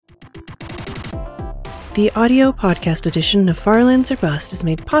The audio podcast edition of Farlands or Bust is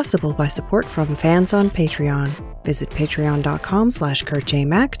made possible by support from fans on Patreon. Visit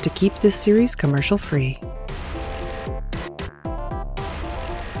patreon.com/KurtJMac to keep this series commercial free.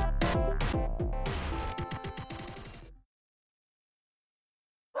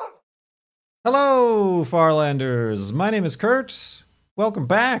 Hello, Farlanders. My name is Kurt. Welcome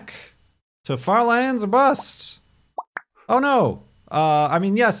back to Farlands or Bust. Oh no.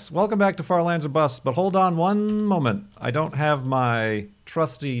 Yes, welcome back to Farlands or Bust, but hold on one moment. I don't have my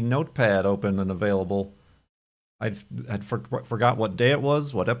trusty notepad open and available. I forgot what day it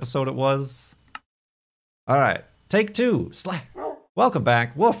was, what episode it was. All right, take two. Welcome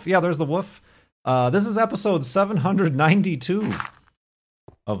back. Woof. Yeah, there's the woof. This is episode 792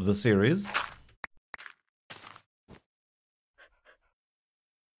 of the series.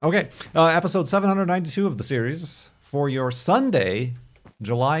 Okay, episode 792 of the series for your Sunday,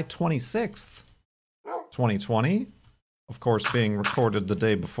 July 26th, 2020. Of course, being recorded the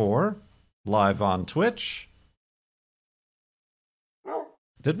day before, live on Twitch.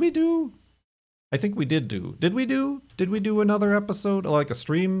 Did we do? I think we did do. Did we do another episode, like a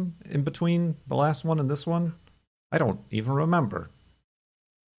stream in between the last one and this one? I don't even remember.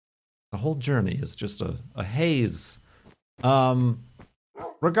 The whole journey is just a haze.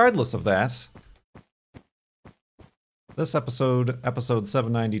 Regardless of that, this episode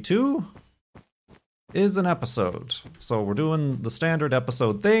 792, is an episode. So we're doing the standard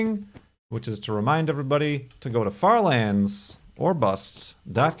episode thing, which is to remind everybody to go to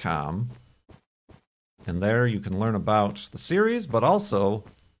farlandsorbust.com. And there you can learn about the series, but also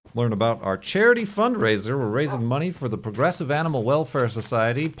learn about our charity fundraiser. We're raising money for the Progressive Animal Welfare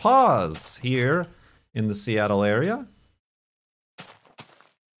Society, PAWS, here in the Seattle area.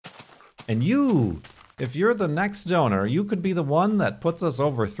 And you, if you're the next donor, you could be the one that puts us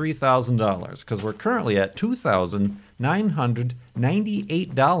over $3,000, because we're currently at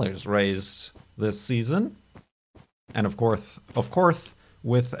 $2,998 raised this season. And of course,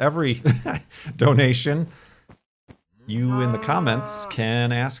 with every donation, you in the comments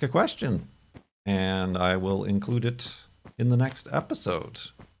can ask a question, and I will include it in the next episode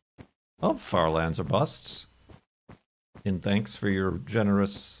of Farlands or Busts, in thanks for your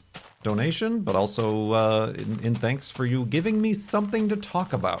generous donation, but also in thanks for you giving me something to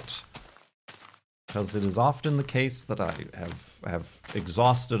talk about. Because it is often the case that I have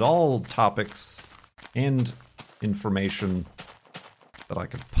exhausted all topics and information that I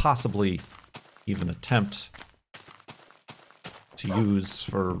could possibly even attempt to use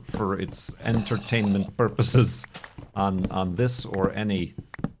for its entertainment purposes on this or any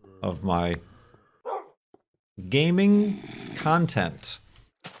of my gaming content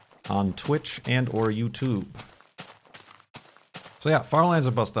on Twitch and or YouTube. So yeah,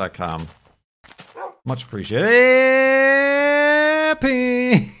 farlandsorbust.com. Much appreciated.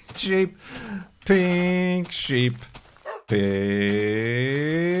 Pink sheep. Pink sheep.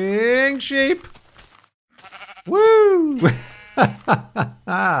 Pink sheep. Woo!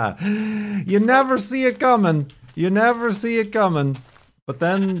 You never see it coming. You never see it coming. But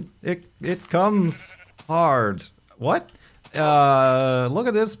then it comes hard. What? Look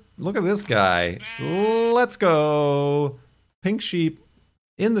at this guy. Let's go. Pink sheep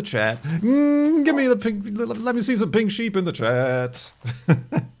in the chat. Give me the pink. Let me see some pink sheep in the chat.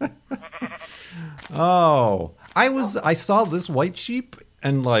 Oh, I saw this white sheep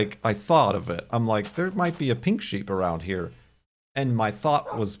and I thought of it. I'm like, there might be a pink sheep around here. And my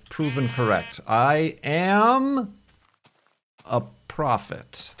thought was proven correct. I am a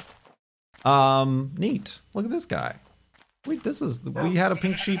prophet. Neat. Look at this guy. We had a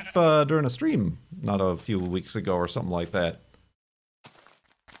pink sheep during a stream not a few weeks ago or something like that.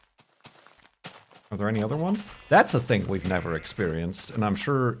 Are there any other ones? That's a thing we've never experienced, and I'm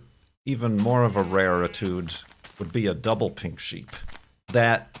sure even more of a raritude would be a double pink sheep.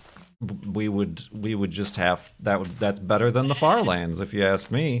 That we would just have that's better than the Farlands, if you ask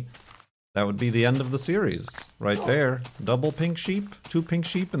me. That would be the end of the series right there. Double pink sheep, two pink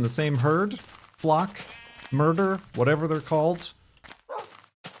sheep in the same herd, flock, murder, whatever they're called.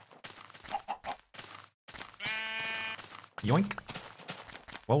 Yoink.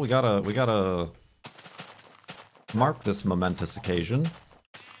 Well, we gotta mark this momentous occasion.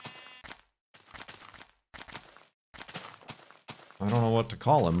 I don't know what to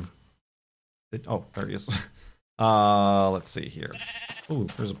call him. Oh, there he is. Let's see here. Ooh,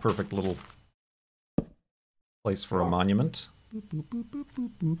 there's a perfect little place for a monument. Boop, boop, boop, boop,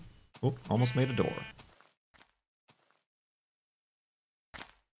 boop, boop. Oh, almost made a door.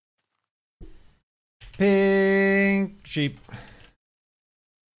 Pink sheep.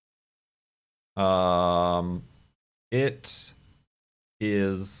 It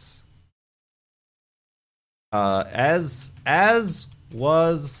is as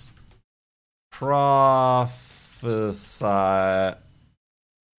was prophesied,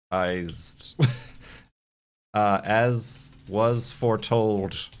 as was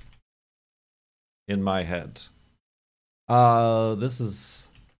foretold in my head. This is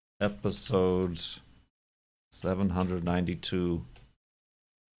episode 792,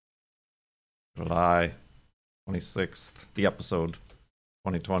 July 26th, the episode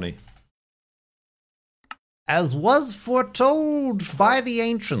 2020. As was foretold by the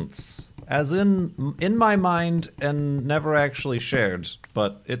ancients, as in my mind and never actually shared,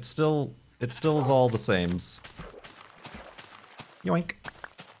 but it still is all the sames. Yoink.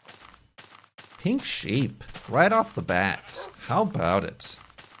 Pink sheep, right off the bat. How about it?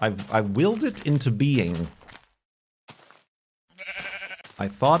 I willed it into being. I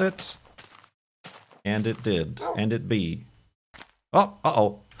thought it, and it did, and it be. Oh,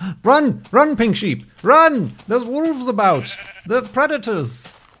 uh-oh. Run! Run, pink sheep! Run! There's wolves about! The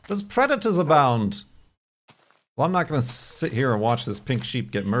predators! There's predators abound! Well, I'm not going to sit here and watch this pink sheep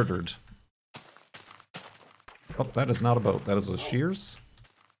get murdered. Oh, that is not a boat. That is a shears.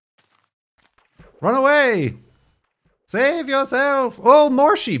 Run away! Save yourself! Oh,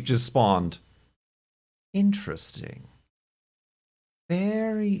 more sheep just spawned. Interesting.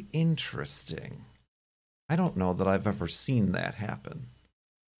 Very interesting. I don't know that I've ever seen that happen.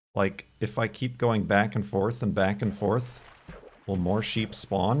 Like, if I keep going back and forth, will more sheep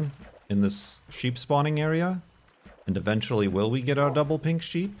spawn in this sheep spawning area? And eventually will we get our double pink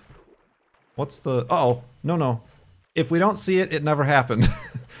sheep? What's the... Uh-oh. No. If we don't see it, it never happened.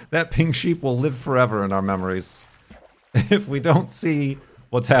 That pink sheep will live forever in our memories. If we don't see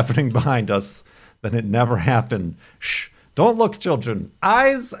what's happening behind us, then it never happened. Shh. Don't look, children.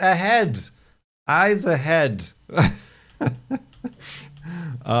 Eyes ahead. Eyes ahead.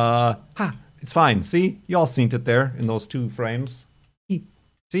 It's fine. See? You all seen it there in those two frames.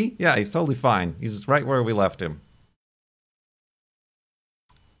 See? Yeah, he's totally fine. He's right where we left him.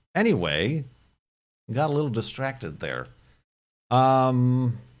 Anyway, got a little distracted there.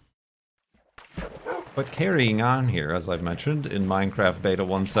 But carrying on here, as I've mentioned, in Minecraft Beta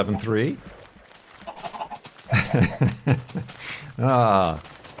 173.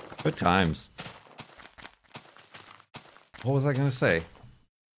 Good times. What was I going to say?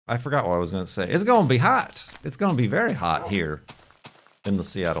 I forgot what I was going to say. It's going to be hot. It's going to be very hot here in the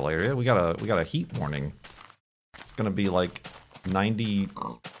Seattle area. We got a heat warning. It's going to be like 90,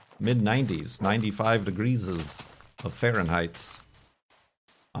 mid-90s, 95 degrees of Fahrenheit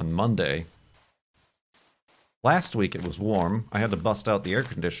on Monday. Last week it was warm. I had to bust out the air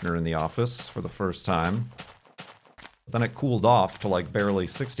conditioner in the office for the first time. But then it cooled off to like barely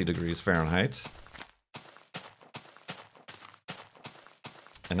 60 degrees Fahrenheit.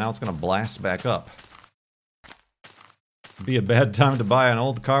 And now it's going to blast back up. It'd be a bad time to buy an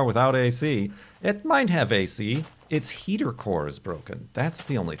old car without AC. It might have AC. Its heater core is broken. That's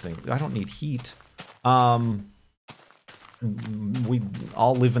the only thing. I don't need heat. We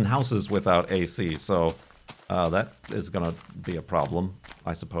all live in houses without AC, so that is going to be a problem,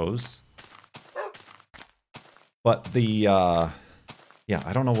 I suppose. But I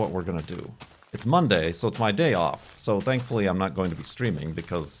don't know what we're going to do. It's Monday, so it's my day off. So thankfully I'm not going to be streaming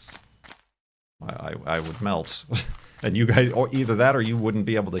because I would melt. And you guys, or either that or you wouldn't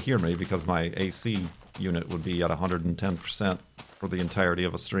be able to hear me because my AC unit would be at 110% for the entirety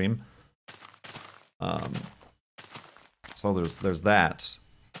of a stream. So there's that.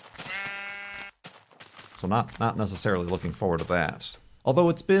 So not necessarily looking forward to that. Although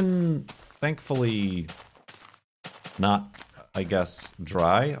it's been, thankfully, not, I guess,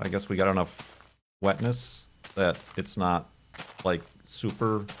 dry. I guess we got enough wetness that it's not, like,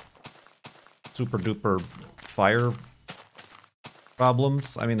 super duper fire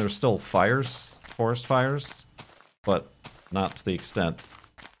problems. I mean, there's still fires, forest fires, but not to the extent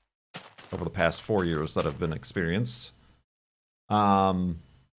over the past 4 years that have been experienced. Look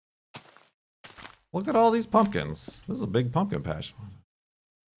at all these pumpkins. This is a big pumpkin patch.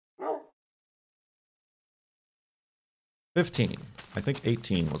 15. I think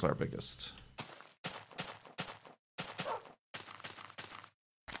 18 was our biggest.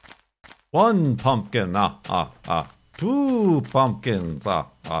 One pumpkin. Two pumpkins. So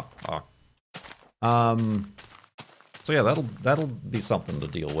yeah, that'll be something to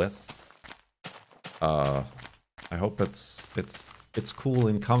deal with. I hope it's cool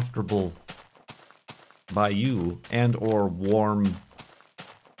and comfortable by you, and or warm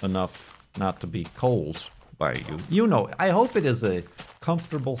enough not to be cold by you. You know, I hope it is a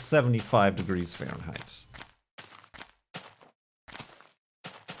comfortable 75 degrees Fahrenheit.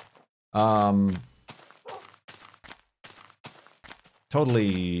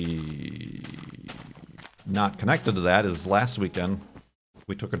 Totally not connected to that is last weekend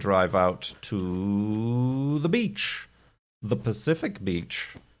we took a drive out to the beach, the Pacific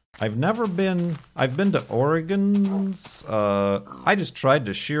Beach. I've been to Oregon's. I just tried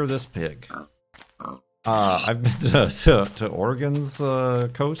to shear this pig. I've been to Oregon's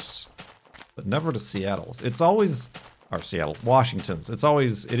coast, but never to Seattle's. It's always, or Seattle, Washington's.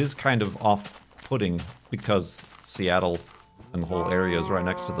 It is kind of off-putting because Seattle and the whole area is right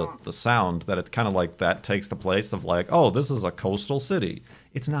next to the sound, that it's kind of like that takes the place of like, oh, this is a coastal city.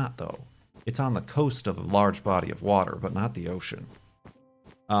 It's not, though. It's on the coast of a large body of water, but not the ocean.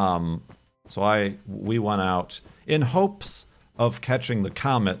 So we went out in hopes of catching the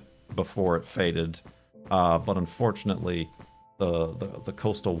comet before it faded, but unfortunately, the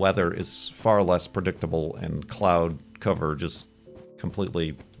coastal weather is far less predictable, and cloud cover just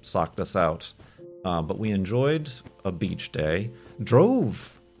completely socked us out. But we enjoyed a beach day,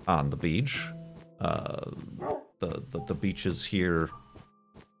 drove on the beach. The beaches here,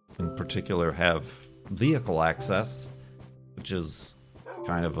 in particular, have vehicle access, which is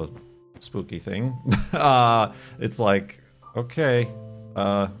kind of a spooky thing. It's like, okay,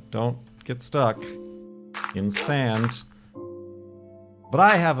 don't get stuck in sand. But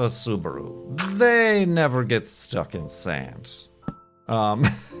I have a Subaru. They never get stuck in sand.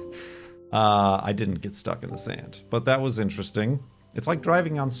 I didn't get stuck in the sand, but that was interesting. It's like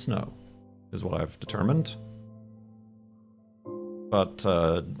driving on snow, is what I've determined. But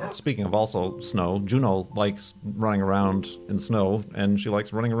speaking of also snow, Juno likes running around in snow, and she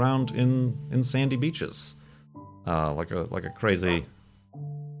likes running around in sandy beaches, like a crazy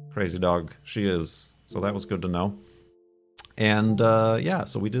dog she is. So that was good to know. And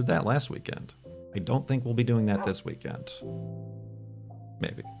so we did that last weekend. I don't think we'll be doing that this weekend.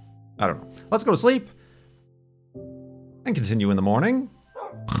 Maybe. I don't know. Let's go to sleep and continue in the morning.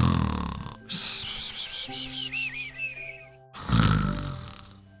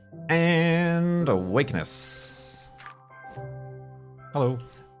 And awakeness. Hello.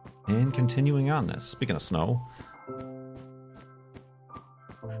 And continuing on this. Speaking of snow.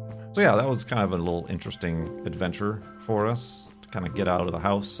 So yeah, that was kind of a little interesting adventure for us to kind of get out of the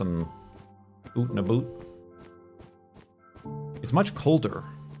house and oot and a boot. It's much colder.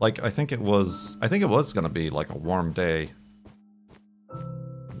 Like, I think it was going to be like a warm day.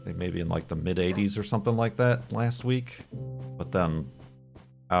 Maybe in like the mid 80s or something like that last week. But then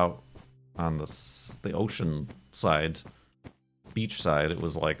out on the ocean side, beach side, it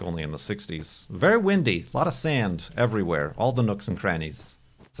was like only in the 60s. Very windy. A lot of sand everywhere. All the nooks and crannies.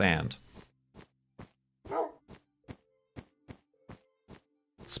 Sand.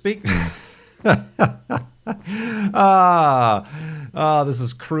 This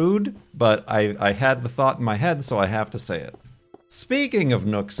is crude, but I had the thought in my head, so I have to say it. Speaking of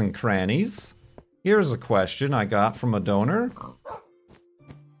nooks and crannies, here's a question I got from a donor.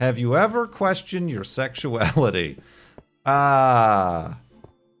 Have you ever questioned your sexuality? Highbrow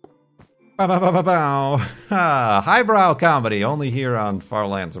comedy, only here on Far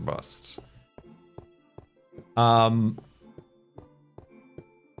Lands or Bust.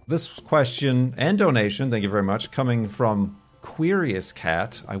 This question and donation, thank you very much, coming from Queerious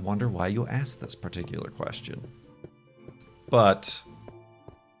Cat. I wonder why you asked this particular question. But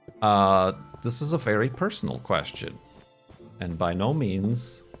this is a very personal question, and by no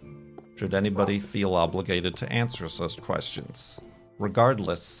means should anybody feel obligated to answer such questions,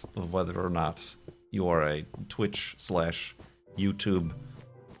 regardless of whether or not you are a Twitch/YouTube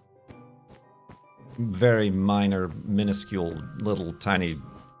very minor, minuscule, little tiny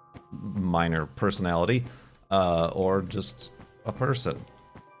minor personality, or just a person.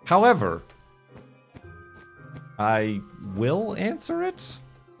 However, I will answer it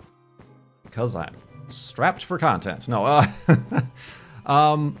because I'm strapped for content. No,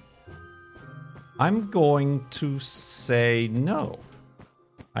 I'm going to say no.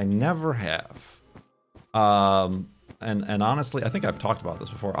 I never have. And honestly, I think I've talked about this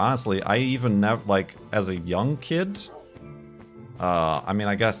before. Honestly, I even never, like, as a young kid, I mean,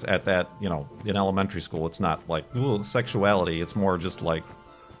 I guess at that, in elementary school, it's not like, ooh, sexuality. It's more just like,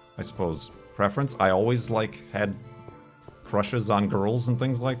 I suppose, preference. I always, had crushes on girls and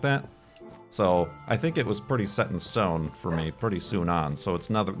things like that. So I think it was pretty set in stone for me pretty soon on. So it's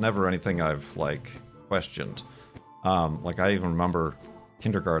never anything I've, questioned. I even remember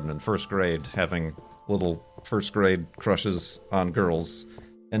kindergarten and first grade having little first grade crushes on girls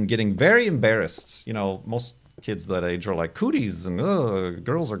and getting very embarrassed. Most kids that age are like cooties and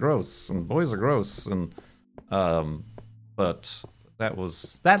girls are gross and boys are gross and but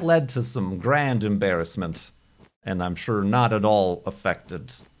that led to some grand embarrassment, and I'm sure not at all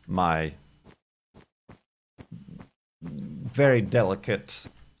affected my very delicate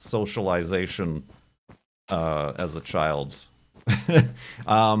socialization as a child.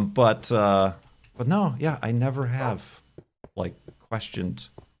 But no, yeah, I never have like questioned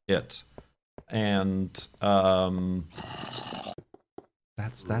it, and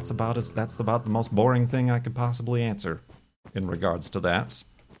that's about the most boring thing I could possibly answer in regards to that.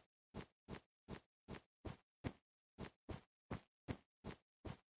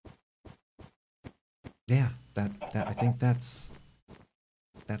 Yeah, that I think that's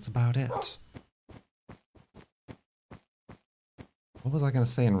about it. What was I going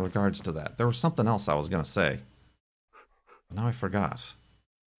to say in regards to that? There was something else I was going to say. Now I forgot.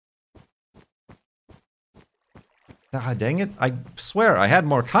 Ah, dang it. I swear I had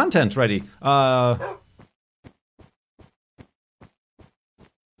more content ready.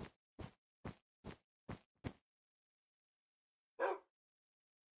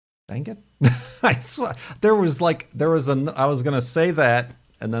 Dang it. I swear. I was going to say that,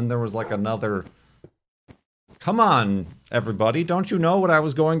 and then there was like another. Come on, everybody. Don't you know what I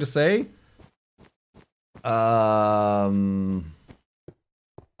was going to say? Oh.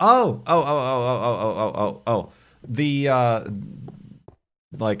 The,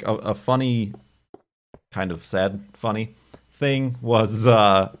 like, a funny, kind of sad, funny thing was,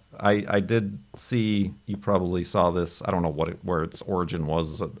 I did see, you probably saw this, I don't know where its origin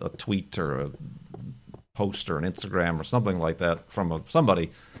was, a tweet or a post or an Instagram or something like that from somebody,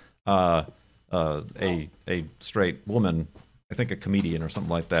 a straight woman, I think a comedian or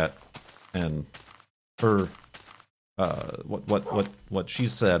something like that, and her, what she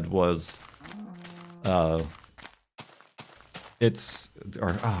said was, I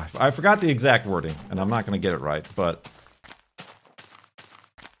forgot the exact wording, and I'm not going to get it right, but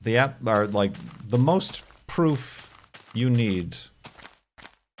the app are like the most proof you need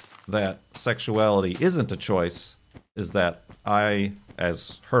that sexuality isn't a choice is that I,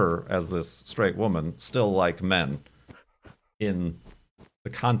 as this straight woman, still like men in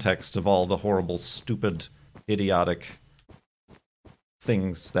the context of all the horrible, stupid, idiotic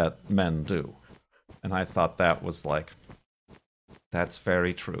things that men do. And I thought that was like, that's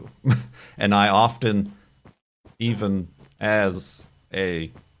very true. And I often, even as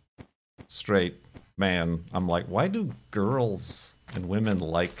a straight man, I'm like, why do girls and women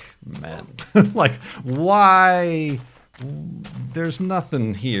like men? Like, why? There's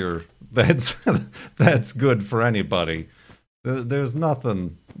nothing here that's good for anybody. There's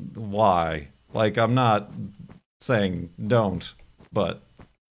nothing. Why? Like, I'm not saying don't, but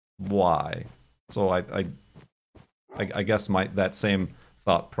why? So I guess that same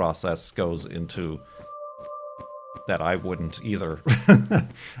thought process goes into that I wouldn't either.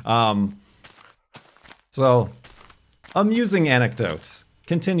 So, amusing anecdotes.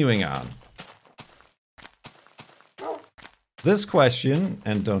 Continuing on. This question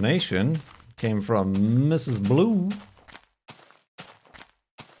and donation came from Mrs. Blue.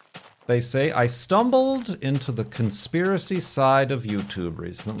 They say, I stumbled into the conspiracy side of YouTube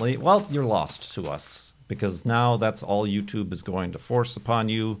recently. Well, you're lost to us, because now that's all YouTube is going to force upon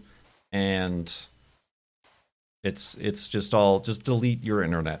you, and it's just delete your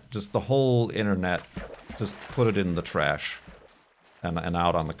internet. Just the whole internet, just put it in the trash and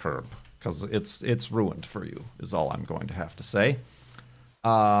out on the curb, because it's ruined for you, is all I'm going to have to say.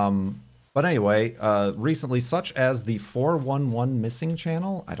 But anyway, recently, such as the 411 Missing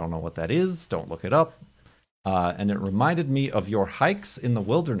channel, I don't know what that is, don't look it up, and it reminded me of your hikes in the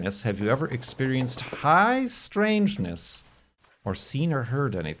wilderness. Have you ever experienced high strangeness or seen or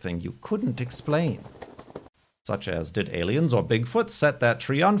heard anything you couldn't explain? Such as, did aliens or Bigfoot set that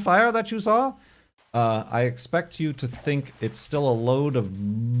tree on fire that you saw? I expect you to think it's still a load of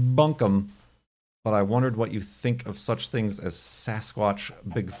bunkum, but I wondered what you think of such things as Sasquatch,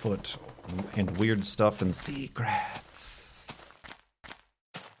 Bigfoot, and weird stuff and secrets.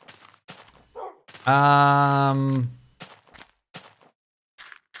 Yeah,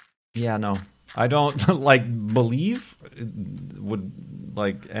 no. I don't, believe would,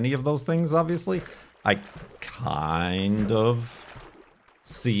 any of those things, obviously. I kind of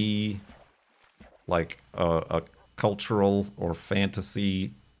see, a cultural or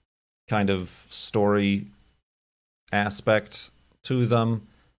fantasy kind of story aspect to them,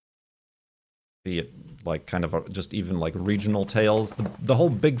 be it kind of just even regional tales. The whole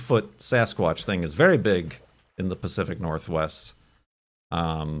Bigfoot Sasquatch thing is very big in the Pacific Northwest.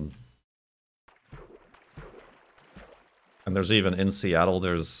 And there's even in Seattle,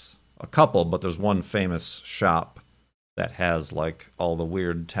 there's a couple, but there's one famous shop that has like all the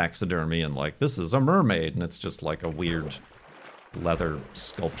weird taxidermy and like, this is a mermaid. And it's just like a weird leather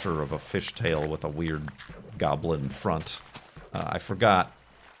sculpture of a fishtail with a weird goblin front. I forgot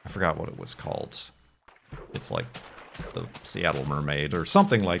what it was called. It's like the Seattle Mermaid or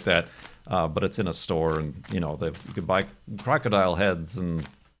something like that. But it's in a store, and you could buy crocodile heads and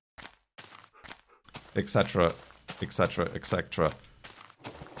etc., etc., etc.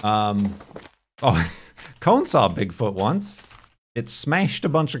 Cone saw Bigfoot once. It smashed a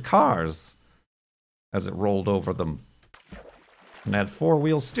bunch of cars as it rolled over them, and had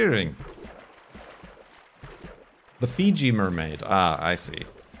 4-wheel steering. The Fiji mermaid. Ah, I see.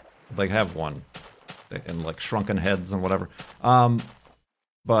 They have one. And like shrunken heads and whatever.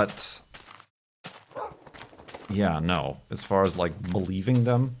 But yeah, no. As far as like believing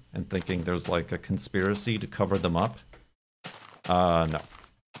them and thinking there's like a conspiracy to cover them up, no.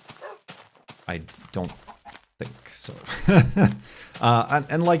 I don't think so.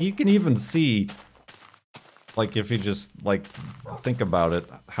 and like you can even see, like if you just like think about it,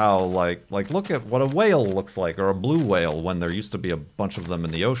 how like look at what a whale looks like, or a blue whale, when there used to be a bunch of them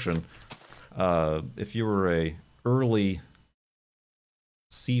in the ocean. If you were a early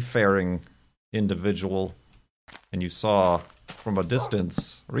seafaring individual and you saw from a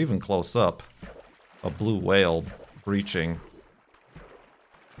distance or even close up a blue whale breaching,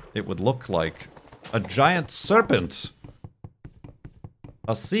 it would look like a giant serpent,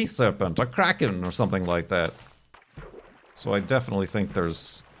 a sea serpent, a kraken, or something like that. So I definitely think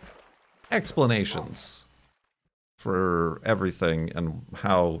there's explanations for everything and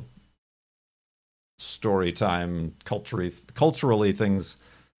how story time, culturally things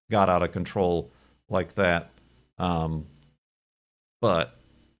got out of control like that. But,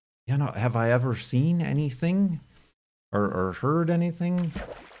 have I ever seen anything or heard anything?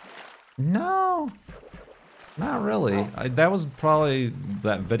 No, not really.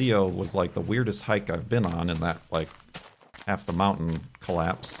 That video was like the weirdest hike I've been on, and that like half the mountain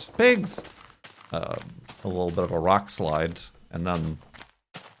collapsed. Pigs! A little bit of a rock slide, and then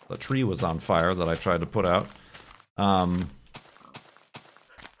the tree was on fire that I tried to put out. But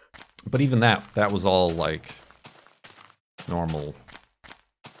even that was all like normal,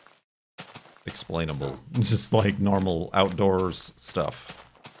 explainable, just like normal outdoors stuff.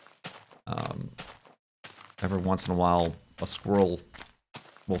 Every once in a while, a squirrel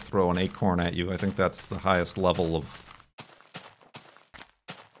will throw an acorn at you. I think that's the highest level of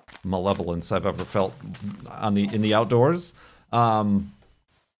malevolence I've ever felt in the outdoors. So,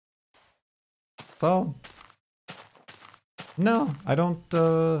 no, I don't.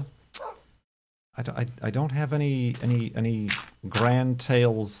 I don't have any grand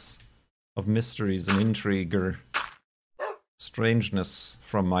tales of mysteries and intrigue or strangeness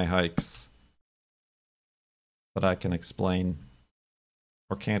from my hikes that I can explain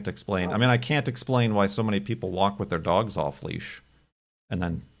or can't explain. I mean, I can't explain why so many people walk with their dogs off leash and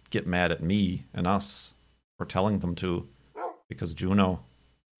then get mad at me and us for telling them to, because Juno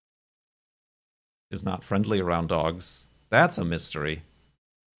is not friendly around dogs. That's a mystery,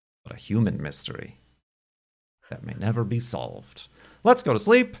 but a human mystery that may never be solved. Let's go to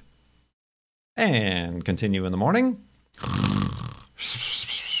sleep and continue in the morning.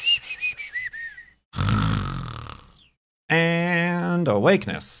 And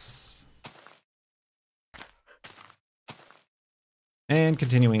awakeness. And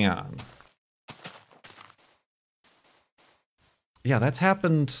continuing on. Yeah, that's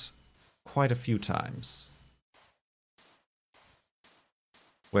happened quite a few times,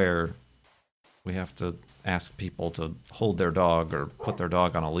 where we have to ask people to hold their dog or put their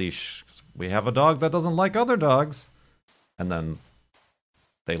dog on a leash, 'cause we have a dog that doesn't like other dogs, and then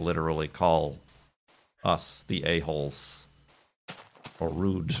they literally call us the a-holes or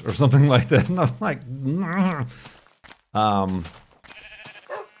rude or something like that, and I'm like,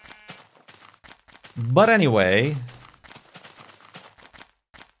 but anyway,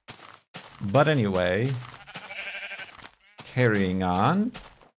 carrying on.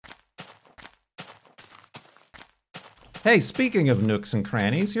 Hey, speaking of nooks and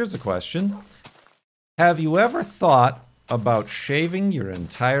crannies, here's a question. Have you ever thought about shaving your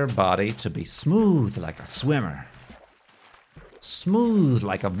entire body to be smooth like a swimmer? Smooth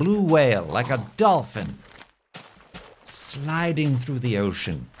like a blue whale, like a dolphin, sliding through the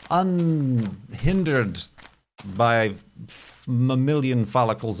ocean, unhindered by a million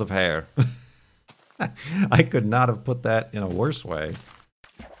follicles of hair. I could not have put that in a worse way.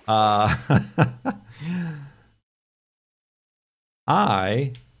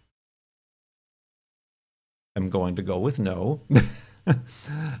 I am going to go with no.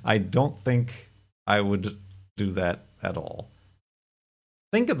 I don't think I would do that at all.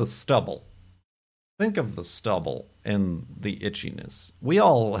 Think of the stubble. Think of the stubble and the itchiness. We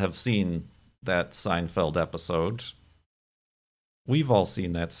all have seen that Seinfeld episode. We've all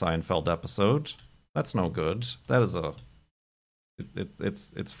seen that Seinfeld episode. That's no good. That is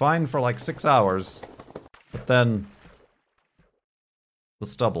it's fine for like 6 hours, but then the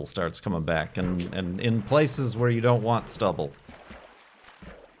stubble starts coming back, and in places where you don't want stubble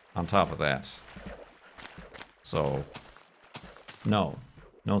on top of that. So, no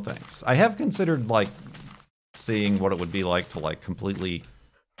thanks. I have considered, like, seeing what it would be like to, like, completely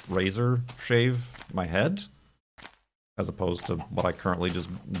razor shave my head, as opposed to what I currently just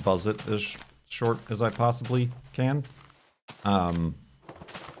buzz it as short as I possibly can. I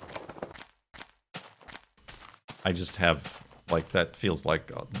just have, like, that feels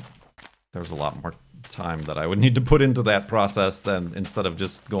like there's a lot more time that I would need to put into that process than instead of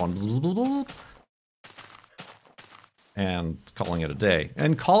just going bzz, bzz, bzz, and calling it a day.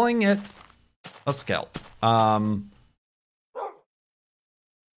 And calling it a scalp. But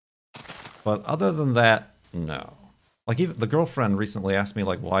other than that, no. Like, even the girlfriend recently asked me,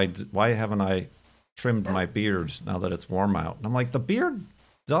 like, why haven't I trimmed my beard now that it's warm out? And I'm like, the beard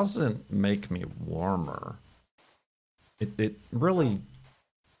doesn't make me warmer. It really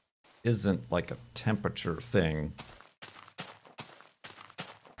isn't like a temperature thing.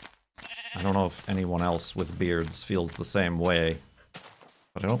 I don't know if anyone else with beards feels the same way,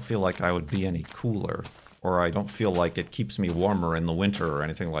 but I don't feel like I would be any cooler, or I don't feel like it keeps me warmer in the winter or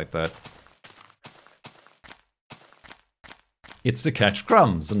anything like that. It's to catch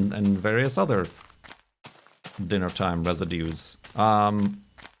crumbs and various other dinner time residues.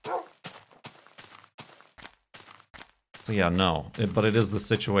 So yeah, no. But it is the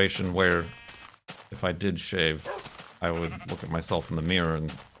situation where if I did shave, I would look at myself in the mirror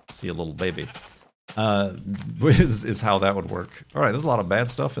and see a little baby. Is how that would work. All right, there's a lot of bad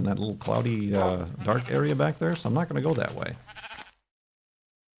stuff in that little cloudy, dark area back there, so I'm not going to go that way.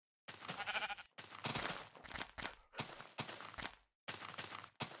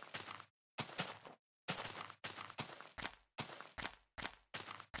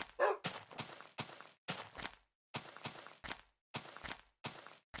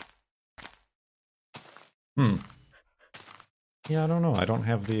 Yeah, I don't know. I don't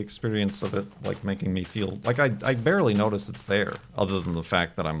have the experience of it, like, making me feel... Like, I barely notice it's there, other than the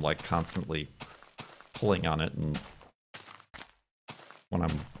fact that I'm, like, constantly pulling on it, and when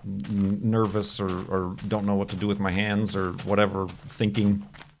I'm nervous or don't know what to do with my hands or whatever, thinking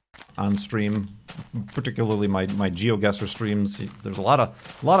on stream, particularly my GeoGuessr streams, there's a lot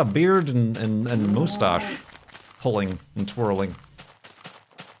of beard and mustache pulling and twirling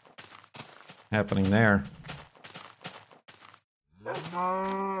happening there.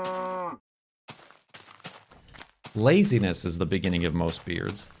 Laziness is the beginning of most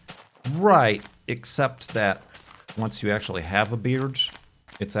beards. Right, except that once you actually have a beard,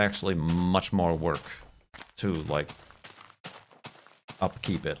 it's actually much more work to, like,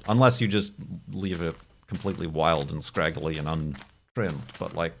 upkeep it. Unless you just leave it completely wild and scraggly and untrimmed.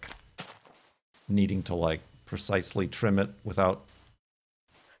 But, like, needing to, like, precisely trim it without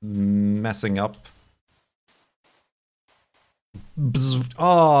messing up.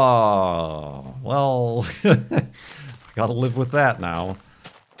 Oh, well, I gotta live with that now.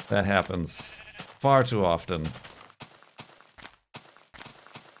 That happens far too often.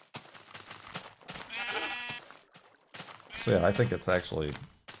 So yeah, I think it's actually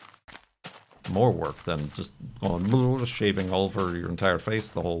more work than just going shaving over your entire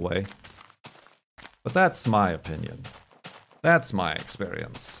face the whole way. But that's my opinion. That's my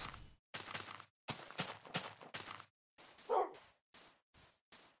experience.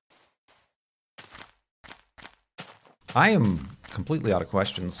 I am completely out of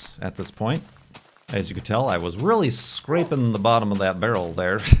questions at this point. As you could tell, I was really scraping the bottom of that barrel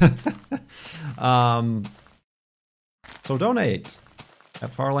there. So donate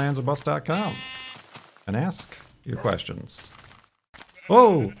at farlandsorbust.com and ask your questions.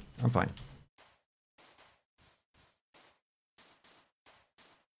 Oh, I'm fine.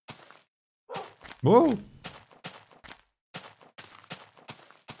 Whoa.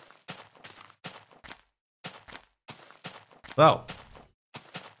 So,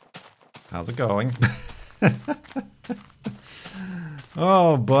 how's it going?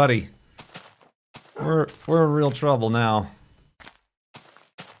 Oh, buddy. We're in real trouble now.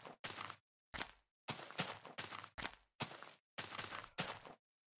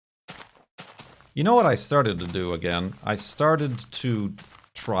 You know what I started to do again? I started to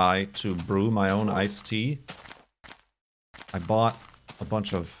try to brew my own iced tea I bought a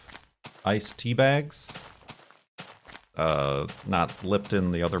bunch of iced tea bags. Not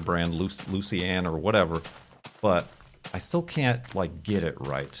Lipton, the other brand, Lucian or whatever. But I still can't, like, get it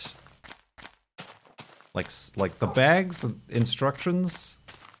right. Like the bags instructions,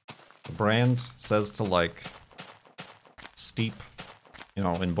 the brand says to, like, steep, you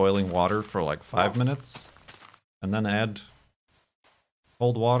know, in boiling water for, like, 5 minutes. And then add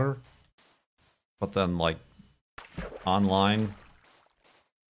cold water. But then, like, online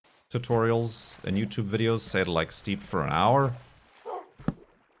tutorials and YouTube videos say to, like, steep for an hour.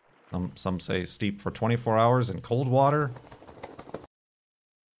 Some say steep for 24 hours in cold water.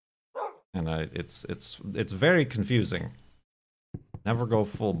 And it's very confusing. Never go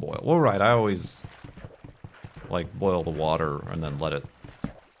full boil. Well, right, I always, like, boil the water and then let it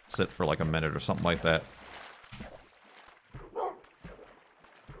sit for, like, a minute or something like that.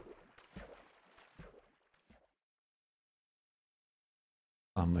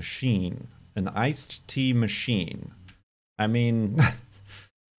 A machine. An iced tea machine. I mean...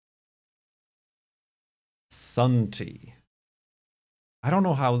 sun tea. I don't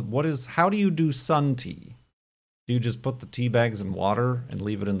know how do you do sun tea? Do you just put the tea bags in water and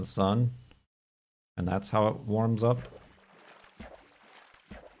leave it in the sun? And that's how it warms up?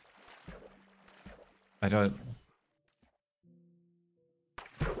 I don't...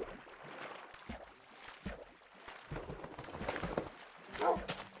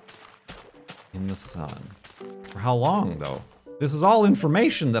 In the sun. For how long, though? This is all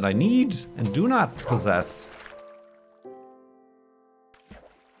information that I need and do not possess.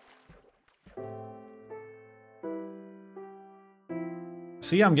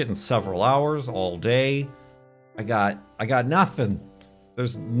 See, I'm getting several hours all day. I got nothing.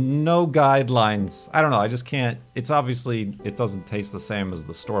 There's no guidelines. I don't know, I just can't. It's obviously, it doesn't taste the same as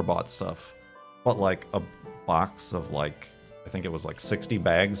the store-bought stuff. But like a box of like, I think it was like 60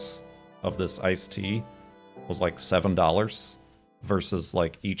 bags of this iced tea was like $7 versus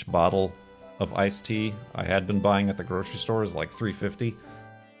like each bottle of iced tea I had been buying at the grocery store is like $3.50.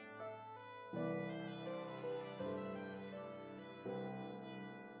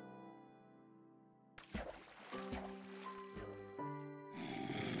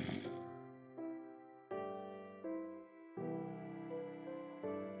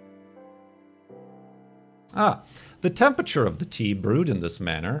 The temperature of the tea brewed in this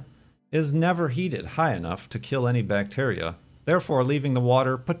manner is never heated high enough to kill any bacteria, therefore leaving the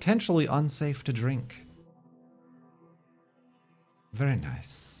water potentially unsafe to drink. Very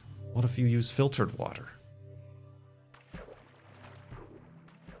nice. What if you use filtered water?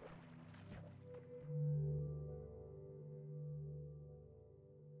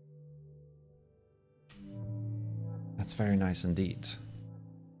 That's very nice indeed.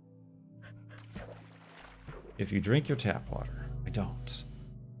 If you drink your tap water. I don't.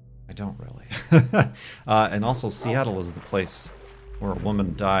 I don't really. And also, Seattle is the place where a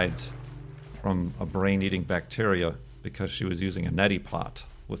woman died from a brain-eating bacteria because she was using a neti pot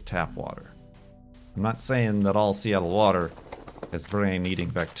with tap water. I'm not saying that all Seattle water has brain-eating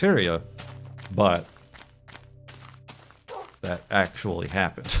bacteria, but that actually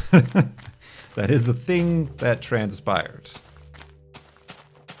happened. That is a thing that transpired.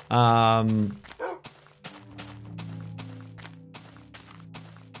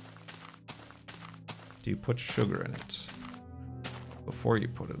 Do you put sugar in it before you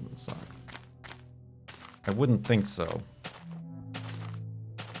put it in the sun? I wouldn't think so.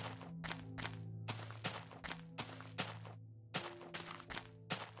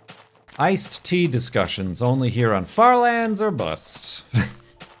 Iced tea discussions only here on Farlands or Bust.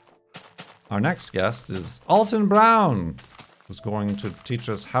 Our next guest is Alton Brown, who's going to teach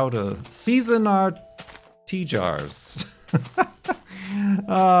us how to season our tea jars.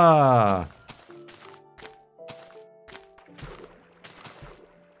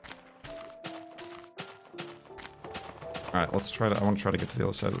 Alright, let's try to... I want to try to get to the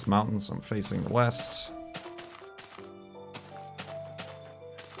other side of this mountain, so I'm facing the west.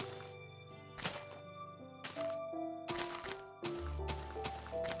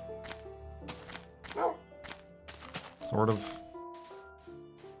 Sort of.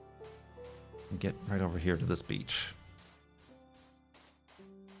 And get right over here to this beach.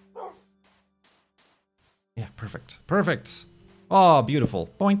 Yeah, perfect. Perfect! Oh, beautiful.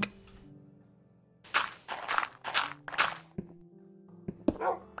 Boink!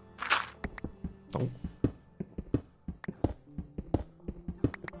 Oh.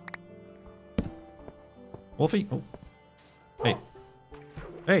 Wolfie! Oh. Hey.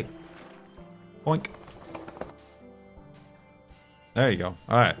 Hey! Boink. There you go.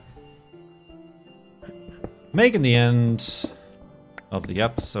 Alright. Making the end of the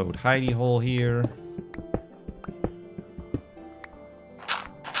episode hidey hole here.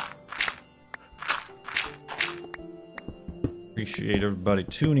 Appreciate everybody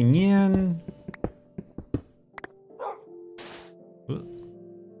tuning in.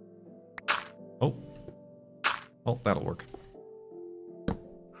 Oh, that'll work.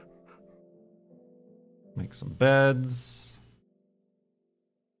 Make some beds.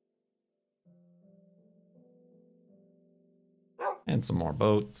 And some more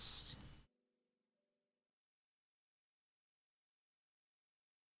boats.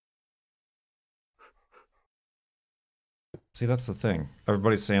 See, that's the thing.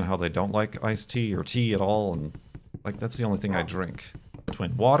 Everybody's saying how they don't like iced tea or tea at all, and like that's the only thing I drink.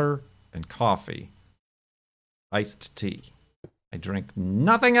 Between water and coffee. Iced tea. I drink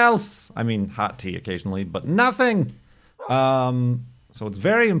nothing else. I mean, hot tea occasionally, but nothing. So it's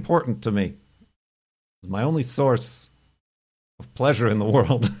very important to me. It's my only source of pleasure in the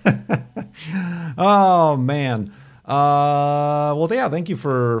world. Oh, man. Well, yeah, thank you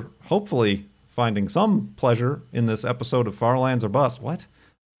for hopefully finding some pleasure in this episode of Farlands or Bust. What?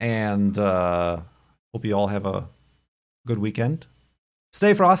 And hope you all have a good weekend.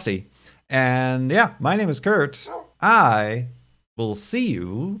 Stay frosty. And yeah, my name is Kurt. I will see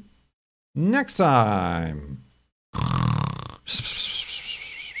you next time.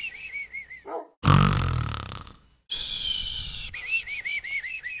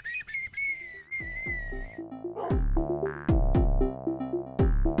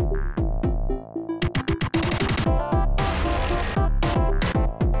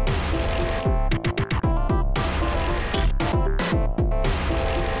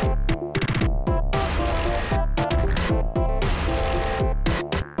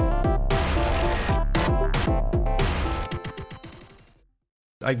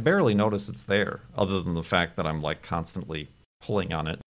 I barely notice it's there, other than the fact that I'm like constantly pulling on it.